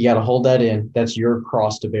in. You gotta hold that in. That's your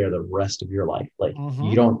cross to bear the rest of your life. Like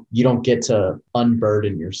you don't get to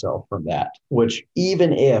unburden yourself from that. Which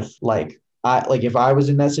even if if I was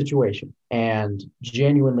in that situation and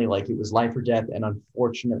genuinely like it was life or death, and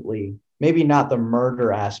unfortunately maybe not the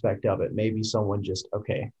murder aspect of it, maybe someone just,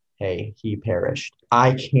 okay, hey, he perished.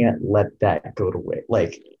 I can't let that go to waste.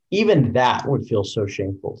 Like even that would feel so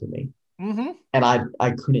shameful to me. And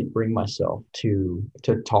I couldn't bring myself to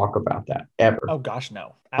talk about that ever. Oh gosh,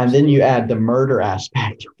 no. Absolutely. And then you add the murder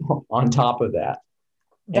aspect on top of that.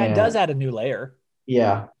 That does add a new layer.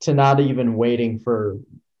 Yeah, to not even waiting for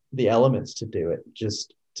the elements to do it,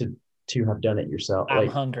 just to have done it yourself. I'm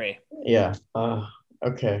hungry. Yeah.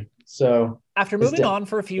 Okay. So After It's moving on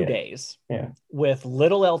for a few yeah. days, Yeah. with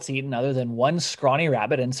little else eaten other than one scrawny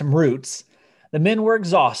rabbit and some roots, the men were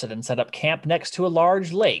exhausted and set up camp next to a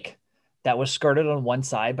large lake that was skirted on one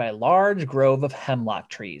side by a large grove of hemlock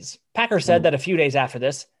trees. Packer said that a few days after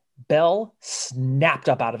this, Bell snapped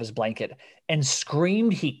up out of his blanket and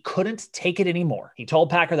screamed he couldn't take it anymore. He told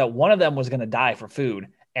Packer that one of them was going to die for food,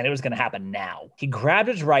 and it was going to happen now. He grabbed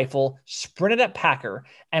his rifle, sprinted at Packer,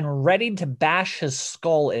 and readied to bash his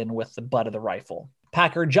skull in with the butt of the rifle.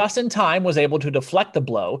 Packer, just in time, was able to deflect the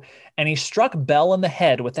blow, and he struck Bell in the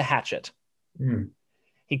head with the hatchet.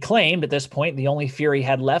 He claimed at this point the only fear he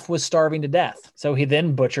had left was starving to death. So he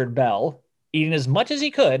then butchered Bell, eating as much as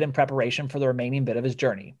he could in preparation for the remaining bit of his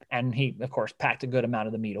journey. And he, of course, packed a good amount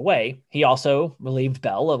of the meat away. He also relieved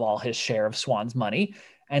Bell of all his share of Swan's money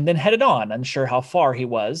and then headed on, unsure how far he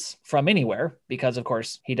was from anywhere, because, of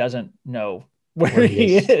course, he doesn't know where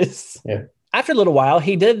he is. Yeah. After a little while,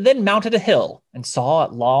 he then mounted a hill and saw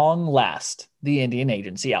at long last the Indian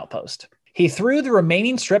Agency outpost. He threw the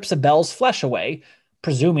remaining strips of Bell's flesh away,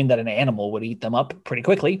 presuming that an animal would eat them up pretty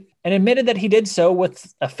quickly, and admitted that he did so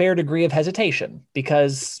with a fair degree of hesitation,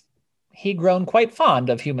 because he'd grown quite fond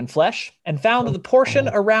of human flesh and found the portion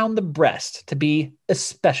around the breast to be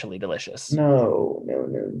especially delicious. No.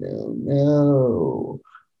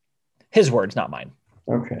 His words, not mine.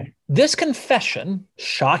 Okay. This confession,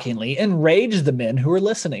 shockingly, enraged the men who were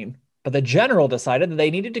listening, but the general decided that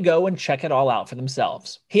they needed to go and check it all out for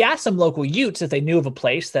themselves. He asked some local Utes if they knew of a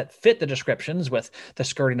place that fit the descriptions with the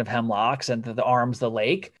skirting of hemlocks and the arms of the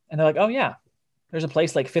lake. And they're like, oh yeah, there's a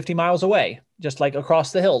place like 50 miles away, just like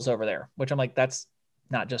across the hills over there, which I'm like, that's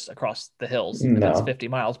not just across the hills. No. That's 50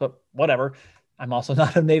 miles, but whatever. I'm also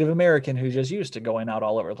not a Native American who's just used to going out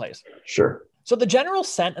all over the place. Sure. So the general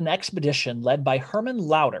sent an expedition led by Herman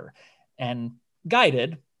Lauder and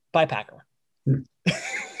guided by Packer.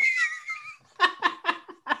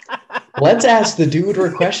 Let's ask the dude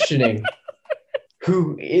we're questioning,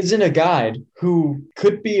 who isn't a guide, who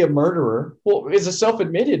could be a murderer, well, is a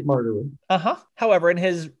self-admitted murderer. However, in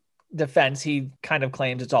his defense, he kind of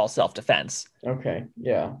claims it's all self-defense. Okay,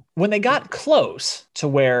 yeah. When they got close to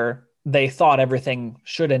where they thought everything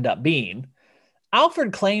should end up being,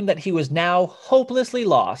 Alfred claimed that he was now hopelessly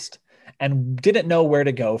lost and didn't know where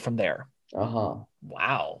to go from there.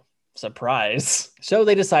 Wow, surprise. So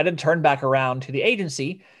they decided to turn back around to the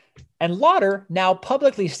agency, and Lauder now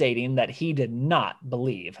publicly stating that he did not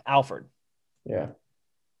believe Alfred. Yeah.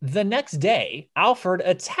 The next day, Alfred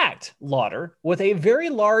attacked Lauder with a very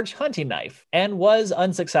large hunting knife and was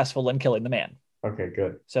unsuccessful in killing the man. Okay,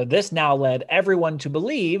 good. So this now led everyone to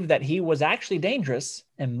believe that he was actually dangerous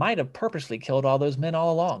and might have purposely killed all those men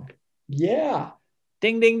all along. Yeah.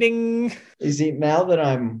 Ding, ding, ding. You see, now that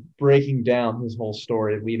I'm breaking down his whole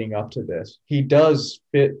story leading up to this, he does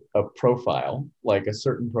fit a profile, like a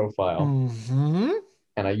certain profile. Mm-hmm.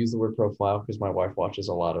 And I use the word profile because my wife watches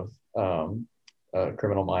a lot of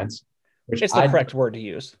Criminal Minds. Which it's the correct word to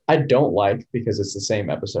use. I don't like because it's the same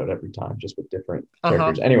episode every time, just with different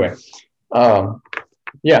characters. Anyway,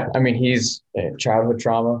 yeah, I mean, he's childhood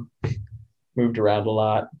trauma, moved around a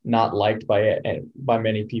lot, not liked by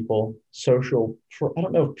many people. Social, I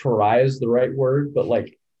don't know if pariah is the right word, but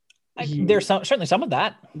like there's certainly some of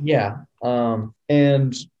that. Yeah,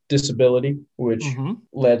 and disability, which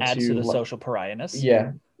led adds to the social pariahness.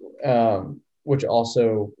 Yeah, which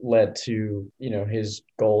also led to his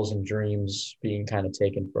goals and dreams being kind of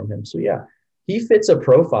taken from him. So yeah, he fits a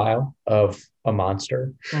profile of a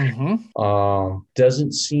monster.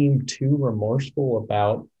 Doesn't seem too remorseful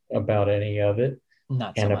about any of it.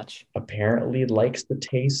 Not so much. Apparently likes the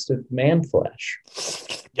taste of man flesh.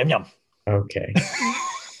 Yum yum. Okay.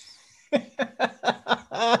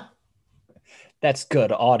 That's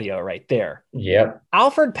good audio right there. Yep.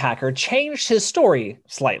 Alfred Packer changed his story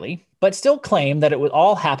slightly, but still claimed that it would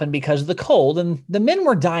all happen because of the cold, and the men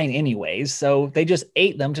were dying anyways, so they just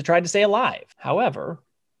ate them to try to stay alive. However,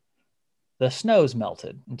 the snows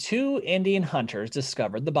melted, and 2 Indian hunters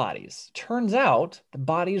discovered the bodies. Turns out, the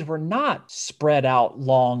bodies were not spread out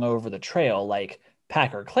long over the trail like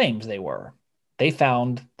Packer claims they were. They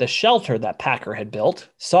found the shelter that Packer had built,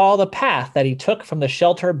 saw the path that he took from the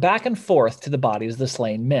shelter back and forth to the bodies of the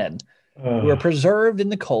slain men, who were preserved in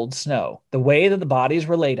the cold snow. The way that the bodies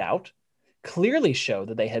were laid out clearly showed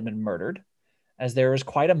that they had been murdered, as there was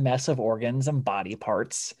quite a mess of organs and body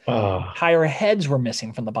parts. Entire heads were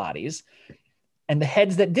missing from the bodies, and the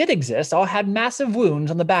heads that did exist all had massive wounds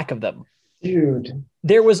on the back of them. Dude.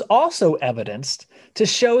 There was also evidence to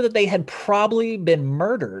show that they had probably been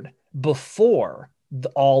murdered before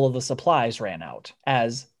all of the supplies ran out,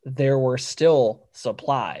 as there were still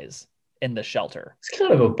supplies in the shelter. It's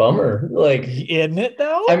kind of a bummer. Like, Isn't it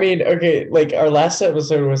though? I mean, okay, like our last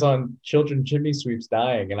episode was on children chimney sweeps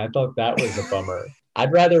dying, and I thought that was a bummer.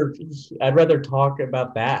 I'd rather talk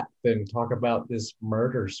about that than talk about this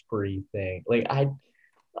murder spree thing. Like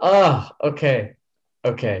okay.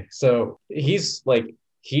 Okay. So he's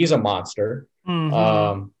a monster.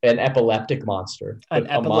 An epileptic monster, An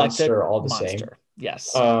but a epileptic monster all the same. monster.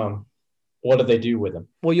 Yes. What do they do with him?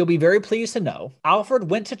 Well, you'll be very pleased to know Alfred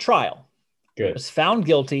went to trial, Good. was found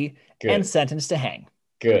guilty, Good. and sentenced to hang.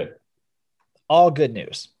 Good. All good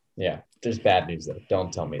news. Yeah. There's bad news though.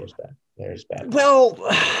 Don't tell me there's bad. There's bad news. Well,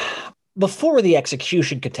 before the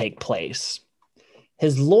execution could take place,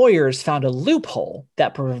 his lawyers found a loophole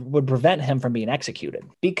that would prevent him from being executed.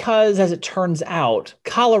 Because, as it turns out,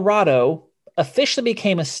 Colorado officially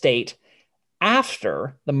became a state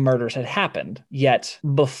after the murders had happened, yet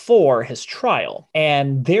before his trial.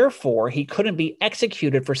 And therefore, he couldn't be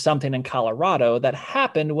executed for something in Colorado that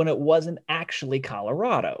happened when it wasn't actually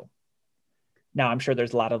Colorado. Now, I'm sure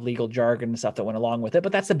there's a lot of legal jargon and stuff that went along with it,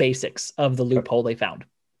 but that's the basics of the loophole they found.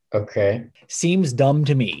 Okay. Seems dumb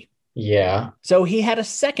to me. Yeah. So he had a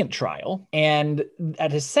second trial, and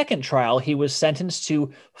at his second trial, he was sentenced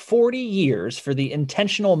to 40 years for the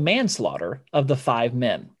intentional manslaughter of the 5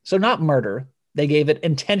 men. So not murder. They gave it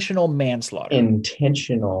intentional manslaughter.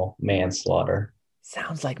 Intentional manslaughter.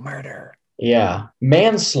 Sounds like murder. Yeah.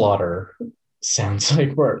 Manslaughter sounds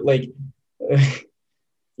like murder. Like,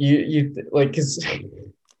 you like, because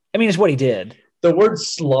I mean, it's what he did. the word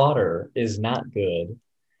slaughter is not good.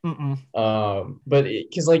 But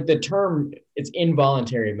because like the term, it's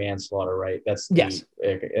involuntary manslaughter, right? That's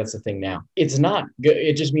the thing now. It's not good.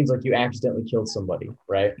 It just means like you accidentally killed somebody,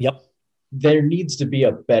 right? Yep. There needs to be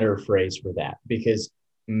a better phrase for that because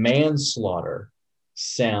manslaughter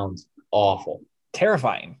sounds awful.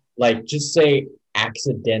 Terrifying. Like just say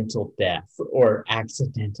accidental death or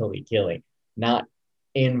accidentally killing, not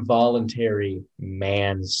involuntary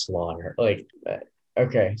manslaughter. Like,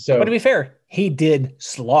 okay, so but to be fair, he did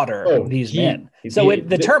slaughter these men. So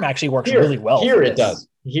the term actually works really well. Here it does.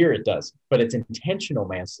 Here it does. But it's intentional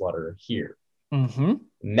manslaughter here.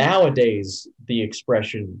 Nowadays, the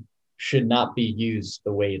expression should not be used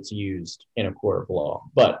the way it's used in a court of law.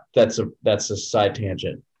 But that's a side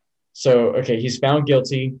tangent. So, okay, he's found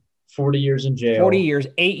guilty, 40 years in jail. 40 years,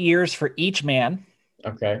 8 years for each man.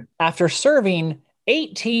 Okay. After serving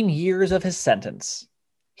 18 years of his sentence,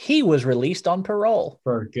 he was released on parole.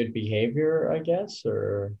 For good behavior, I guess,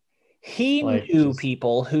 or he knew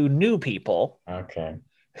people who knew people. Okay.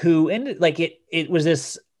 Who ended like it was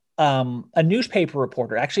this a newspaper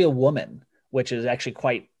reporter, actually a woman, which is actually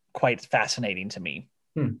quite fascinating to me.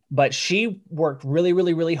 But she worked really,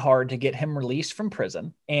 really, really hard to get him released from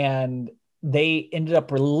prison, and they ended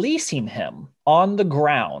up releasing him on the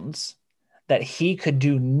grounds that he could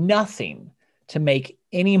do nothing to make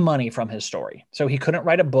any money from his story. So he couldn't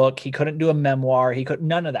write a book. He couldn't do a memoir. He could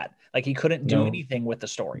none of that. Like he couldn't do anything with the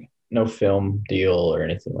story. No film deal or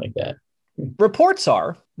anything like that. Reports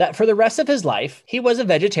are that for the rest of his life, he was a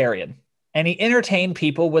vegetarian and he entertained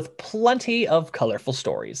people with plenty of colorful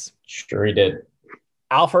stories. Sure he did.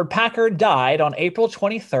 Alfred Packer died on April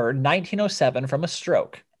 23rd, 1907 from a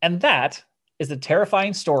stroke. And that is the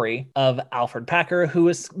terrifying story of Alfred Packer, who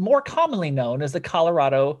is more commonly known as the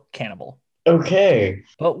Colorado Cannibal. Okay.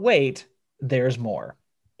 But wait, there's more.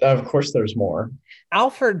 Of course there's more.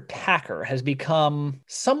 Alfred Packer has become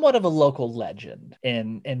somewhat of a local legend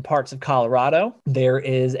in parts of Colorado. There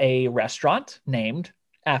is a restaurant named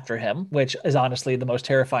after him, which is honestly the most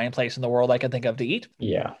terrifying place in the world I can think of to eat.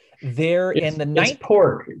 Yeah. It's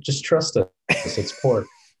pork. Just trust us. It's pork.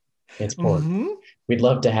 It's pork. We'd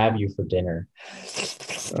love to have you for dinner.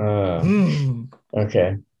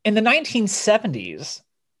 Okay. In the 1970s,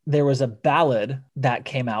 there was a ballad that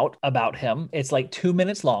came out about him. It's like 2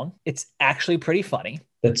 minutes long. It's actually pretty funny.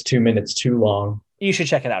 That's 2 minutes too long. You should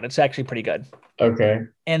check it out. It's actually pretty good. Okay.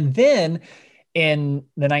 And then in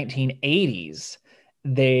the 1980s,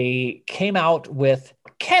 they came out with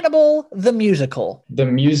Cannibal the Musical. The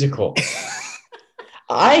musical.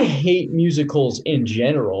 I hate musicals in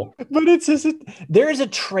general. But it's just, there is a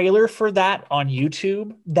trailer for that on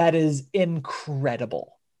YouTube that is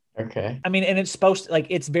incredible. Okay. I mean, and it's supposed to, like,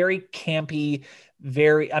 it's very campy,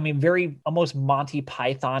 very almost Monty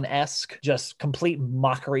Python-esque, just complete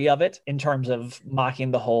mockery of it in terms of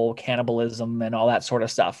mocking the whole cannibalism and all that sort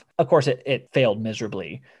of stuff. Of course, it failed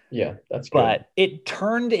miserably. Yeah, that's good. But it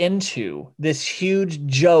turned into this huge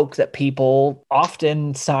joke that people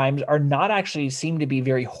oftentimes are not actually seem to be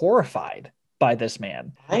very horrified by this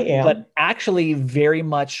man. I am. But actually very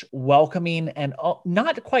much welcoming and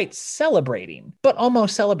not quite celebrating, but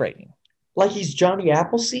almost celebrating. Like he's Johnny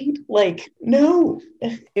Appleseed? Like, no.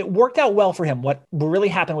 It worked out well for him. What really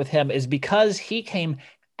happened with him is because he came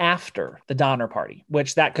after the Donner Party,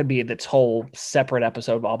 which that could be its whole separate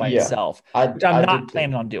episode all by Yeah, itself, I which I'm I not did too.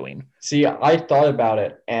 planning on doing. See, I thought about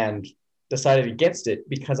it and decided against it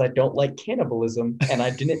because I don't like cannibalism and I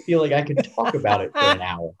didn't feel like I could talk about it for an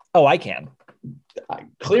hour. Oh, I can.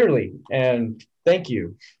 Clearly. And thank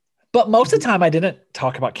you. But most of the time, I didn't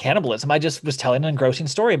talk about cannibalism. I just was telling an engrossing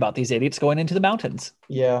story about these idiots going into the mountains.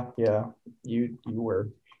 Yeah, you were.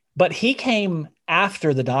 But he came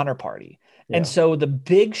after the Donner Party. Yeah. And so the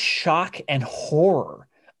big shock and horror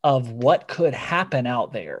of what could happen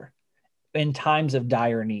out there in times of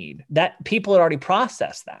dire need, that people had already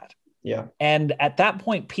processed that. Yeah. And at that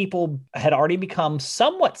point, people had already become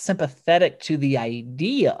somewhat sympathetic to the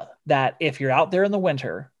idea that if you're out there in the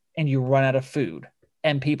winter and you run out of food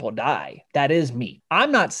and people die, that is meat.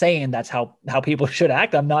 I'm not saying that's how people should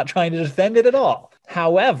act. I'm not trying to defend it at all.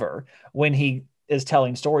 However, when he is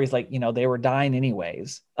telling stories like, they were dying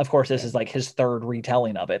anyways. Of course, this is like his third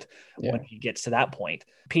retelling of it. Yeah. When he gets to that point,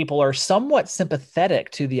 people are somewhat sympathetic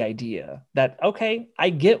to the idea that, okay, I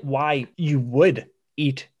get why you would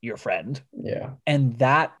eat your friend. Yeah. And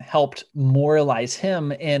that helped moralize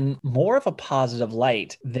him in more of a positive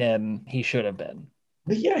light than he should have been.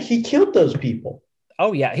 But yeah, he killed those people.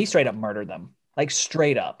 Oh, yeah. He straight up murdered them, like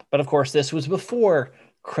straight up. But of course, this was before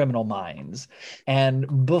Criminal Minds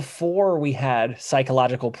and before we had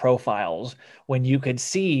psychological profiles when you could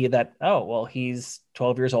see that, oh, well, he's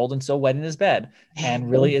 12 years old and still wet in his bed and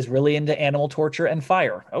really is really into animal torture and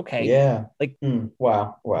fire. Okay. Yeah. Like,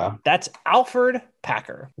 wow. That's Alfred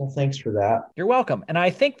Packer. Well, thanks for that. You're welcome. And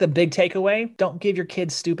I think the big takeaway, don't give your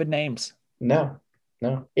kids stupid names. No.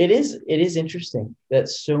 It is interesting that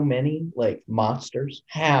so many like monsters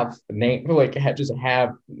have name like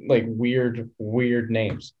have weird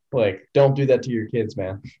names. Like, don't do that to your kids,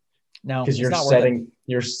 man. No, because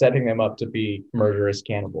you're setting them up to be murderous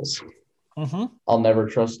cannibals. Mm-hmm. I'll never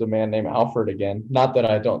trust a man named Alfred again. Not that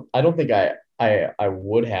I don't think I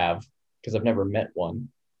would have, because I've never met one,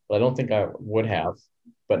 but I don't think I would have.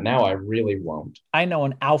 But now I really won't. I know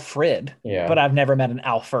an Alfred, yeah, but I've never met an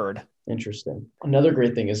Alfred. Interesting. Another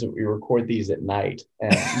great thing is that we record these at night,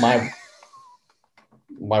 and my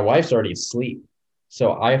wife's already asleep,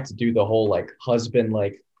 so I have to do the whole like husband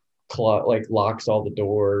locks all the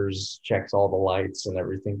doors, checks all the lights and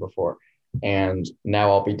everything before. And now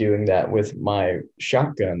I'll be doing that with my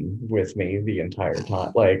shotgun with me the entire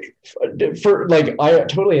time. Like I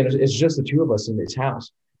totally understand. It's just the two of us in this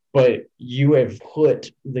house. But you have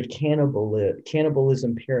put the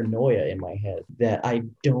cannibalism paranoia in my head that I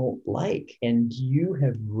don't like. And you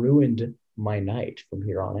have ruined my night from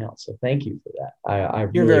here on out. So thank you for that. I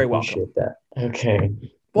You're really very appreciate welcome. that. Okay.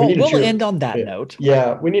 Well, we'll end on that note.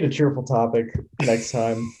 Yeah, we need a cheerful topic next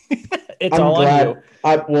time. It's all on you.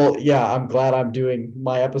 I'm glad I'm doing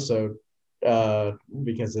my episode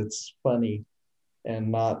because it's funny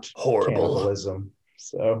and not horrible cannibalism.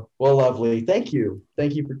 So, well, lovely. Thank you for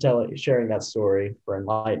sharing that story, for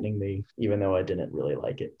enlightening me, even though I didn't really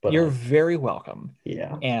like it. But you're very welcome.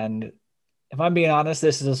 Yeah. And if I'm being honest,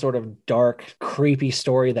 this is a sort of dark, creepy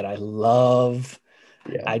story that I love.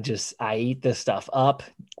 Yeah. I eat this stuff up.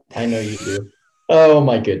 I know you do. Oh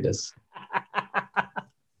my goodness.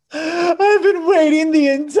 I've been waiting the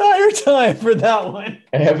entire time for that one.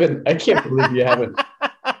 I can't believe you haven't.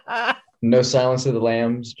 No Silence of the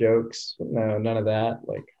Lambs jokes. No, none of that.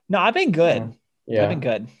 No, I've been good. Yeah. I've been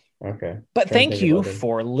good. Okay. But thank you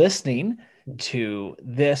for listening to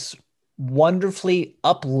this wonderfully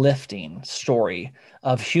uplifting story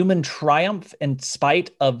of human triumph in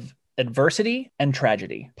spite of adversity and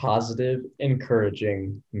tragedy. Positive,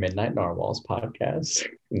 encouraging Midnight Narwhals podcast.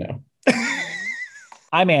 No.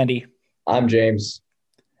 I'm Andy. I'm James.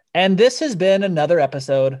 And this has been another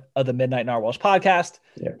episode of the Midnight Narwhals podcast.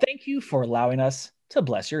 Yep. Thank you for allowing us to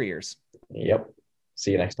bless your ears. Yep.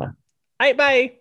 See you next time. All right, bye.